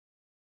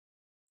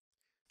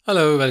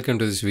Hello, welcome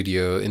to this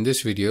video. In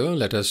this video,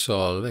 let us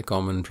solve a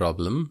common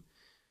problem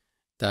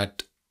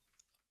that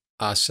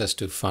asks us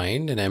to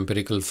find an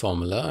empirical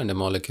formula and a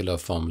molecular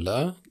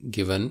formula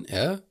given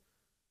a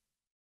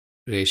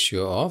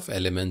ratio of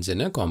elements in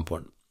a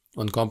compound.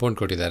 One compound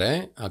ಕೊಟ್ಟಿದ್ದಾರೆ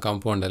ಆ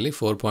compound ಅಲ್ಲಿ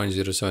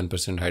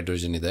 4.07%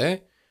 hydrogen ಇದೆ,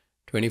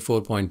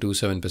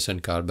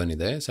 24.27% carbon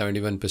ಇದೆ,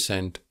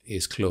 71%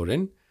 is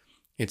chlorine.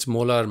 Its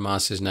molar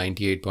mass is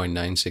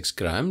 98.96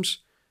 grams.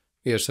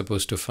 We are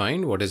supposed to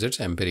find what is its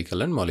empirical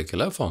and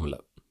molecular formula.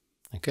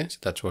 Okay, so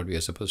that's what we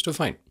are supposed to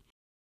find.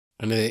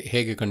 And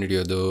hege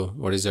kandidiyodu,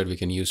 what is that we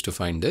can use to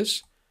find this?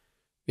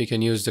 We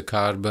can use the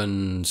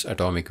carbon's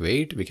atomic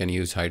weight, we can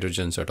use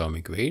hydrogen's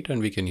atomic weight,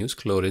 and we can use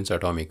chlorine's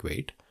atomic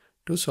weight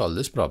to solve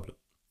this problem.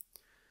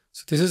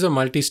 So this is a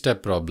multi-step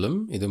problem.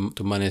 Idu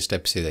tumbane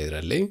steps ide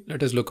idralli.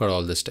 Let us look at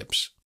all the steps.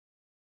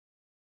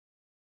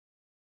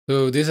 So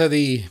these are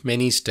the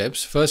many steps.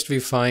 First we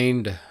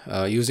find,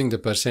 using the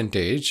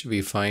percentage, we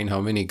find how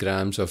many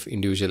grams of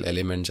individual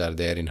elements are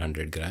there in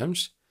 100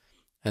 grams.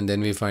 And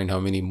then we find how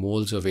many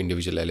moles of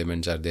individual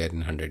elements are there in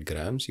 100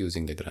 grams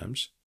using the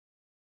grams.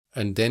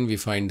 And then we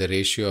find the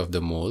ratio of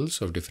the moles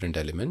of different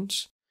elements.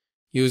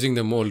 Using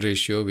the mole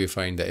ratio, we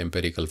find the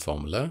empirical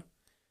formula.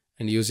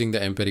 And using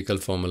the empirical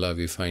formula,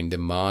 we find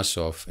the mass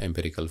of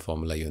empirical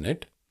formula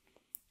unit.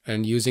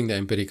 And using the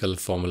empirical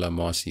formula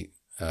mass,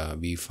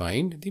 we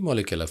find the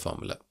molecular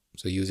formula.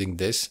 So using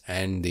this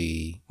and the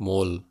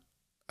mole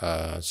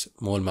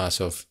mass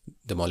of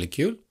the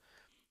molecule,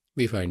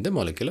 we find the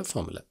molecular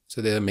formula. So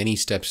there are many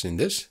steps in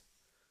this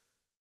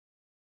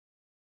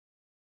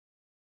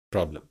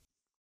problem.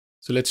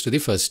 So let's do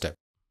the first step.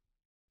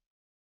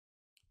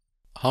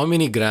 How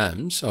many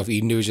grams of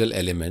individual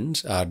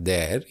elements are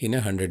there in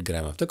 100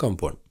 gram of the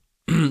compound?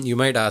 You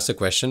might ask the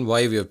question,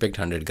 why we have picked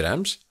 100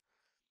 grams?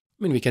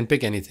 I mean, we can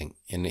pick anything.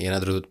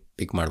 Yenadru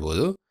pick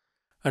ಮಾಡಬಹುದು.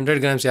 100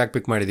 grams ಯಾಕೆ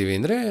ಪಿಕ್ ಮಾಡಿದ್ದೀವಿ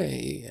ಅಂದರೆ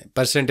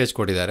percentage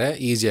ಕೊಟ್ಟಿದ್ದಾರೆ,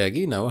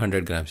 ಈಸಿಯಾಗಿ ನಾವು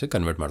 100 ಗ್ರಾಮ್ಸ್ಗೆ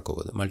convert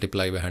ಮಾಡ್ಕೋಬೋದು.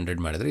 Multiply by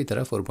 100 ಮಾಡಿದ್ರೆ ಈ ಥರ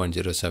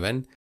 4.07,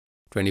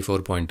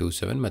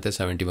 24.27 ಮತ್ತು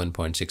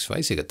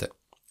 71.65 ಸಿಗುತ್ತೆ.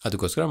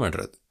 ಅದಕ್ಕೋಸ್ಕರ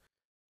ಮಾಡಿರೋದು.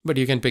 But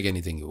you can pick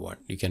anything you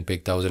want. You can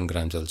pick 1000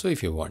 grams also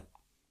if you want.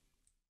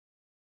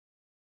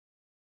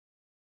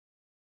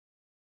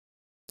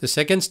 The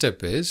second step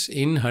is,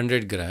 in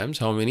 100 grams,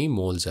 how many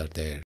moles are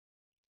there?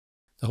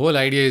 The whole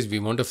idea is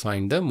we want to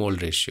find the mole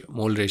ratio.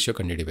 Mole ratio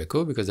ಕಂಡುಹಿಡಿಬೇಕು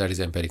because that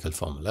is empirical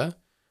formula.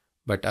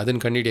 But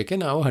ಅದನ್ನು ಕಂಡುಹಿಡಿಯೋಕ್ಕೆ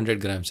ನಾವು 100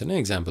 grams ಅನ್ನು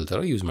example ಥರ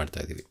use ಮಾಡ್ತಾ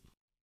ಇದ್ದೀವಿ.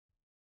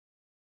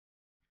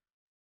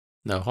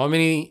 Now, how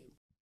many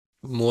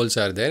moles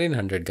are there in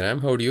 100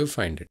 grams? How do you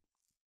find it?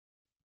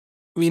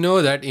 We know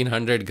that in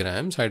 100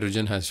 grams,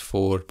 hydrogen has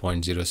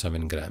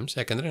 4.07 grams.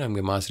 ಯಾಕಂದರೆ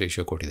ನಮಗೆ mass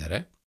ratio ಕೊಟ್ಟಿದ್ದಾರೆ.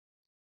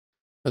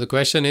 Now, the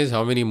question is,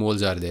 how many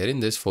moles are there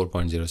in this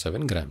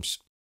 4.07 grams?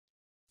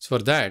 So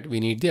for that, we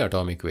need the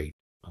atomic weight.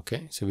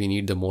 Okay, so we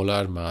need the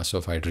molar mass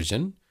of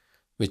hydrogen,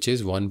 which is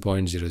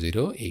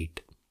 1.008.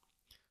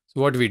 So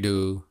what we do,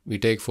 we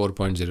take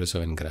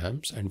 4.07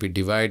 grams and we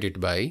divide it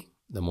by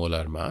the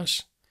molar mass,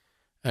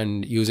 and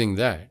using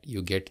that,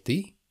 you get the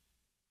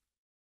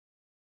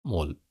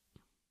mole.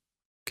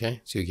 Okay,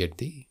 so you get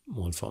the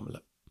mole formula.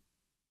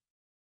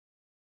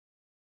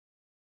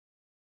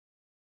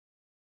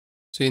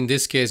 So in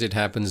this case, it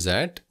happens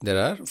that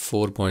there are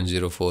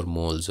 4.04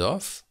 moles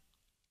of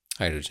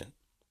hydrogen.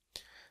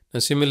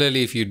 Now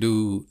similarly, if you do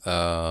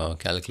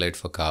calculate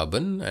for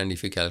carbon and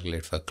if you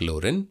calculate for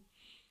chlorine,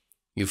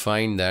 you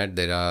find that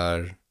there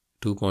are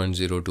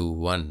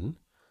 2.021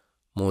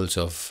 moles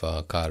of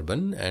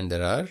carbon and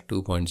there are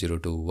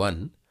 2.021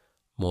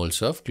 moles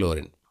of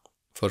chlorine.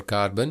 For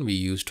carbon, we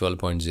use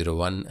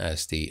 12.01 as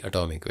the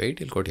atomic weight.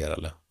 Illi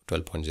kottiyaralla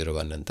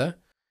 12.01 anta.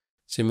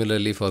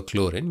 Similarly, for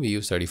chlorine, we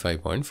use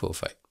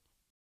 35.45.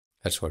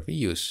 That's what we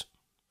use.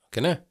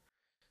 Okay, na?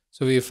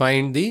 So we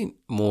find the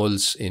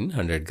moles in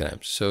 100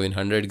 grams. So in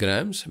 100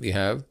 grams, we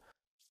have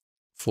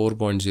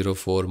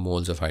 4.04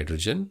 moles of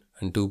hydrogen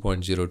and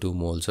 2.02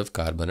 moles of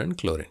carbon and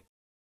chlorine.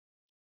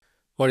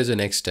 What is the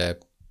next step?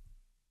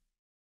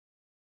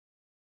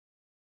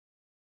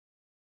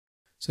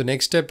 So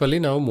next step alli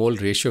now mole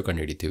ratio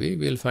ಕಂಡುಹಿಡಿತೀವಿ.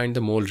 We'll find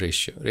the mole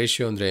ratio.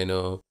 Ratio ಅಂದ್ರೆ ಏನು?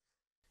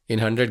 In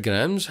 100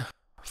 grams,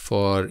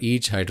 for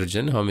each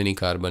hydrogen, how many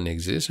carbon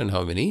exists and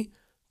how many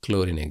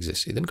chlorine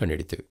exists? ಇದನ್ನು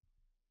ಕಂಡುಹಿಡಿತೀವಿ.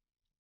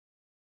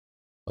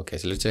 Okay,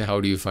 so let's say, how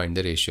do you find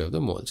the ratio of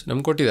the moles?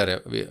 ನಮ್ಗೆ ಕೊಟ್ಟಿದ್ದಾರೆ,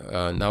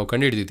 ನಾವು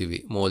ಕಂಡುಹಿಡಿದಿದ್ದೀವಿ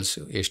moles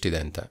ಎಷ್ಟಿದೆ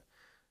ಅಂತ.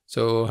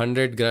 So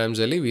 100 grams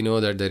ಅಲ್ಲಿ we know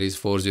that there is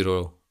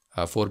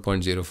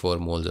 4.04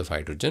 moles of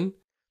hydrogen.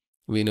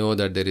 We know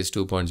that there is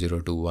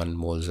 2.021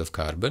 moles of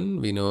carbon.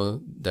 We know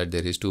that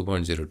there is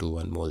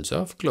 2.021 moles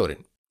of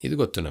chlorine. ಇದು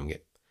ಗೊತ್ತು ನಮಗೆ.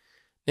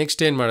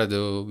 Next ಏನು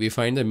ಮಾಡೋದು? We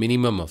find the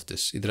minimum of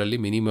this. ಇದರಲ್ಲಿ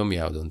minimum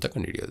ಯಾವುದು ಅಂತ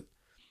ಕಂಡುಹಿಡಿಯೋದು.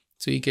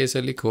 So ಈ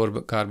ಕೇಸಲ್ಲಿ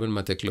ಕಾರ್ಬನ್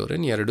ಮತ್ತು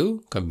ಕ್ಲೋರಿನ್ ಎರಡೂ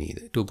ಕಮ್ಮಿ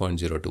ಇದೆ,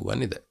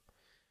 2.021 ಇದೆ.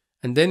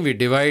 And then we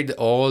divide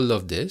all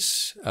of this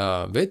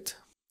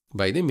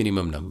by the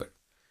minimum number.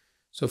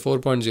 So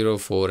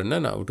 4.04 ಅನ್ನು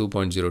ನಾವು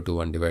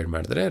 2.021 ಡಿವೈಡ್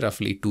ಮಾಡಿದ್ರೆ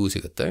ರಫ್ಲಿ 2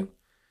 ಸಿಗುತ್ತೆ.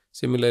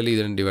 ಸಿಮಿಲರ್ಲಿ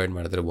ಇದನ್ನು ಡಿವೈಡ್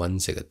ಮಾಡಿದ್ರೆ 1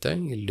 ಸಿಗುತ್ತೆ.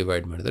 ಇಲ್ಲಿ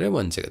ಡಿವೈಡ್ ಮಾಡಿದ್ರೆ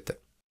 1 ಸಿಗುತ್ತೆ.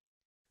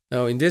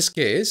 Now in this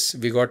case,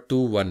 we got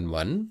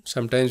 211.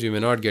 Sometimes you may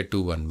not get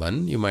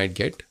 211. You might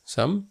get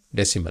some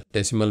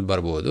decimal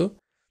barbodu.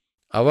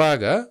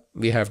 Avaga,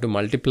 we have to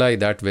multiply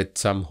that with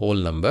some whole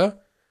number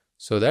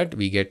so that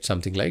we get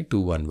something like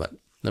 211.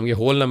 Namge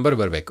whole number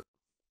barbeku.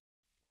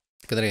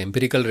 Because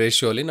empirical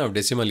ratio ali now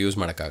decimal use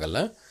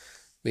madakagalla.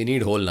 We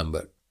need whole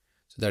number.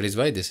 So that is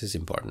why this is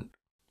important.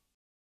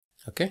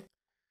 Okay.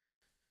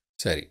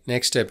 Sorry.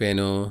 Next step,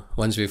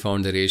 once we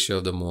found the ratio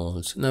of the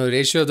moles. Now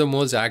ratio of the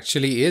moles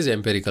actually is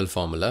empirical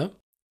formula.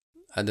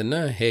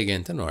 Adanna hege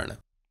anta nodana.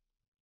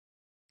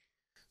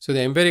 So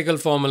the empirical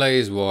formula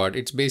is what?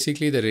 It's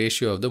basically the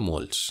ratio of the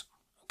moles.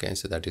 Okay,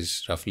 so that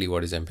is roughly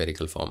what is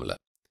empirical formula.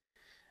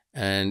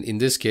 And in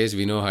this case,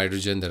 we know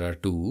hydrogen there are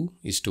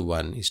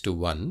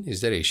 2:1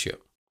 is the ratio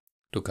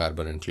to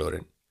carbon and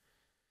chlorine.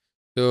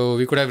 So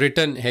we could have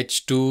written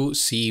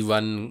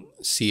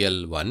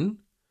H2C1Cl1,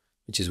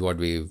 which is what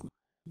we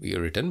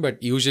written,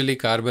 but usually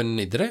carbon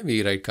idre,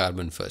 we write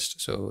carbon first.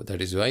 So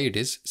that is why it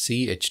is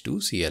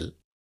CH2Cl.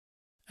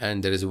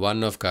 And there is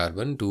 1 of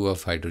carbon, 2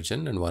 of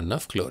hydrogen, and 1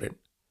 of chlorine.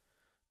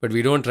 But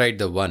we don't write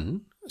the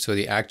 1. So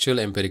the actual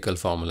empirical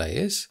formula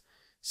is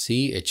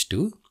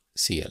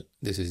CH2Cl.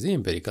 This is the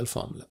empirical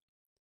formula.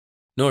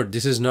 Note,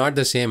 this is not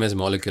the same as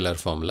molecular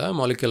formula.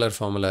 Molecular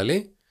formula,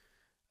 it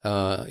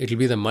will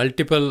be the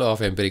multiple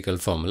of empirical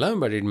formula,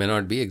 but it may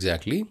not be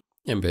exactly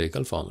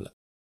empirical formula.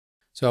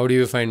 So how do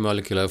you find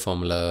molecular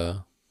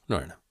formula?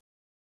 No.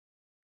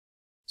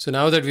 So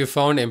now that we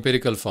found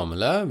empirical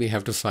formula, we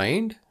have to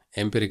find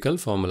empirical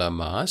formula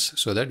mass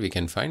so that we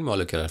can find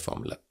molecular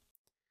formula.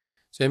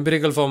 So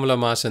empirical formula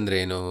mass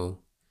andre eno?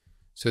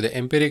 So the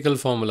empirical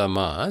formula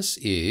mass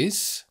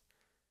is,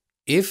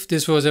 if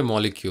this was a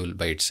molecule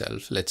by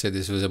itself, let's say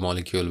this was a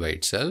molecule by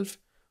itself,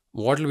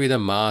 what will be the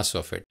mass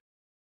of it?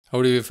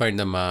 How do we find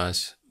the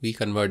mass? We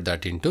convert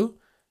that into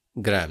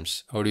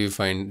grams. How do you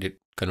find it?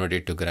 Convert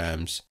it to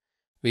grams.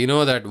 We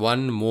know that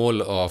 1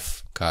 mole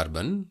of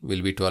carbon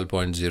will be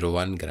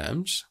 12.01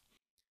 grams.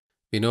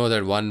 We know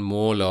that 1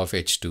 mole of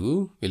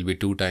H2 will be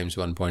 2 times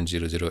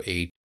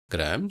 1.008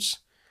 grams.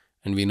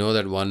 And we know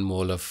that 1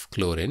 mole of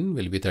chlorine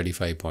will be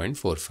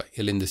 35.45.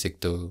 Ilinda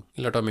siktu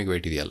atomic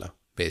weight idiyalla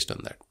based on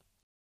that.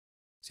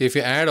 So if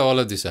you add all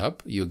of this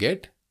up, you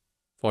get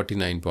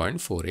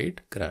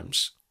 49.48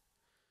 grams.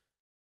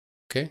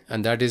 Okay,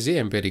 and that is the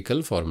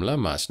empirical formula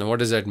mass. Now what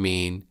does that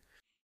mean?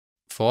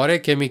 For a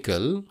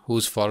chemical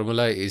whose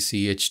formula is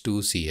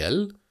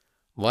CH2Cl,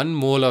 1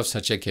 mole of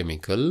such a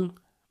chemical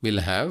will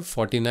have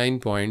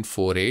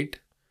 49.48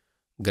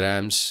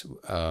 grams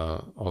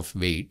of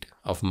weight,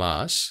 of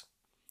mass,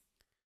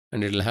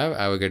 and it will have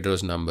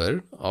Avogadro's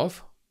number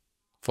of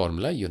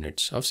formula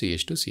units of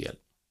CH2Cl.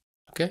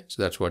 Okay,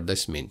 so that's what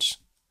this means.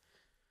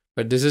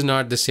 But this is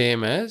not the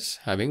same as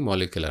having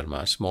molecular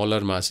mass.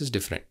 Molar mass is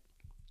different.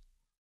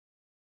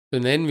 So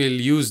then we'll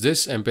use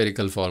this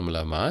empirical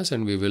formula mass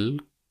and we will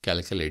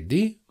calculate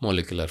the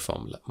molecular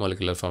formula.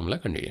 Molecular formula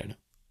kandidiyana.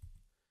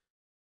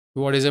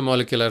 What is a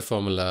molecular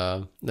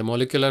formula? The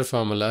molecular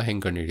formula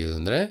henga kandidiyudu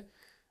andre,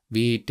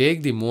 we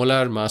take the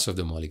molar mass of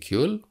the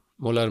molecule.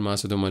 Molar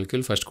mass of the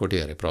molecule first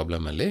kotidare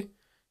problem alli.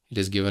 It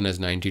is given as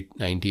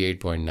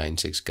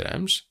 98.96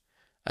 grams.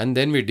 And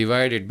then we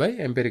divide it by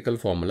empirical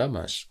formula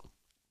mass.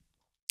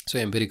 So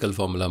empirical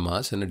formula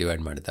mass and divide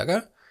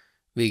maditaga,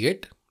 we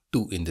get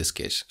 2 in this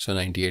case. So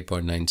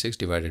 98.96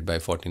 divided by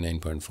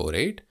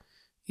 49.48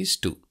 is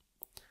 2.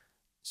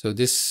 So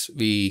this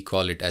we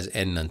call it as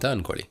N anta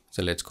ankoli.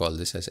 So let's call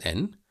this as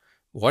N.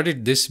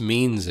 What this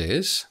means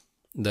is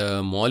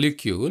the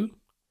molecular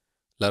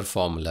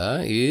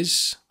formula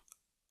is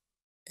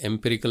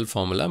empirical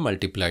formula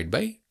multiplied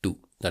by 2.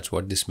 That's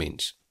what this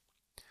means.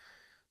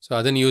 So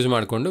adhan use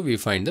madkondo we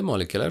find the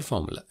molecular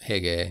formula.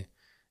 Hege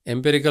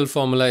empirical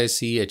formula is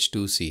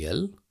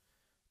CH2Cl.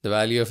 The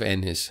value of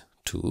N is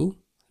 2,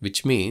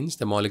 which means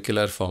the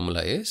molecular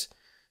formula is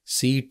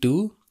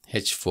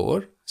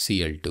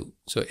C2H4Cl2.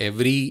 So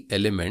every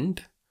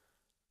element,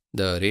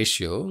 the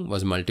ratio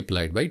was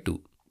multiplied by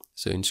 2.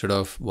 So instead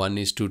of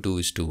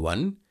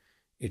 1:2:1,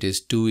 it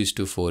is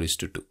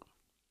 2:4:2.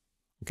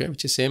 Okay,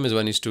 which is same as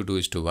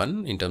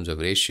 1:2:1 in terms of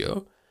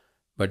ratio,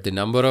 but the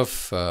number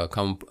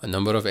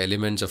of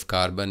elements of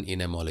carbon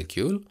in a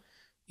molecule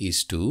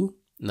is 2.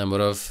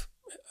 Number of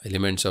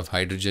elements of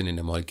hydrogen in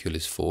a molecule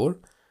is 4,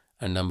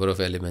 and number of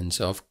elements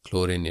of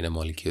chlorine in a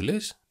molecule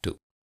is 2.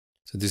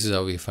 So this is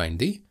how we find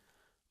the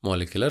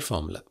molecular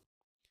formula.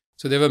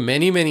 So there were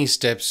many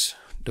steps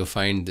to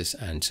find this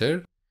answer.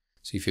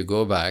 So if you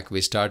go back,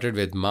 we started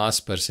with mass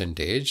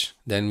percentage,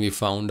 then we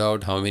found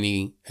out how many,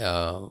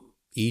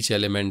 each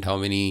element, how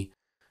many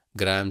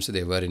grams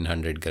they were in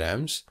 100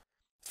 grams.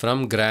 From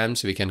grams,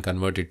 we can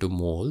convert it to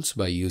moles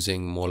by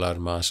using molar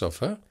mass of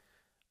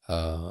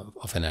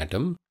an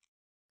atom.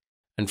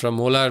 And from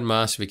molar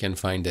mass, we can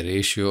find the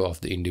ratio of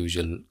the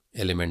individual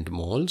element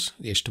moles.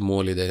 ಎಷ್ಟು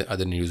mole ಇದೆ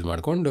ಅದನ್ನು use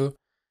ಮಾಡಿಕೊಂಡು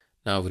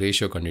ನಾವು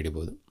ratio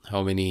ಕಂಡುಹಿಡಿಯಬಹುದು.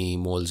 How many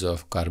moles of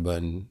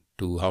carbon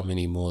to how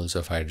many moles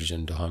of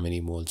hydrogen to how many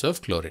moles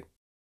of chlorine.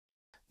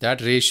 That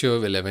ratio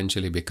will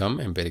eventually become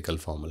empirical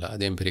formula.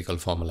 ಅದು empirical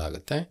formula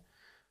ಆಗುತ್ತೆ.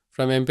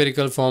 From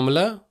empirical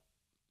formula,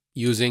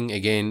 using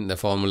again the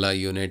formula,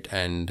 unit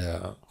and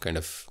kind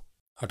of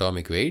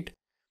atomic weight,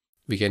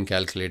 we can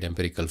calculate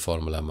empirical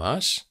formula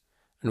mass.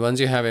 And once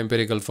you have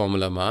empirical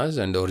formula mass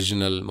and the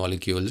original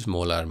molecule's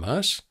molar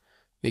mass,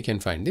 we can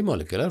find the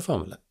molecular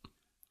formula.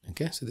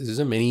 Okay, so this is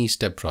a many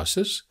step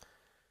process.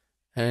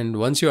 And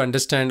once you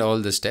understand all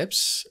the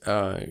steps,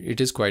 it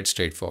is quite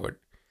straightforward.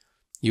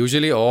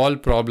 Usually all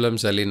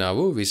problems early now,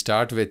 we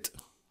start with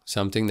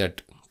something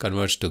that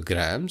converts to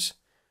grams,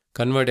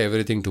 convert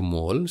everything to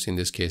moles. In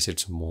this case,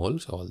 it's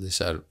moles. All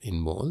these are in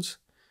moles.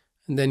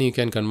 And then you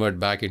can convert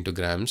back into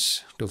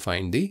grams to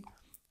find the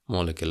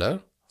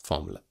molecular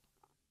formula.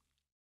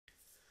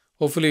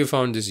 Hopefully you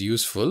found this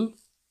useful.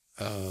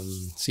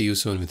 See you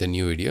soon with a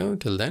new video.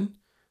 Till then,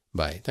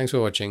 bye. Thanks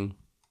for watching.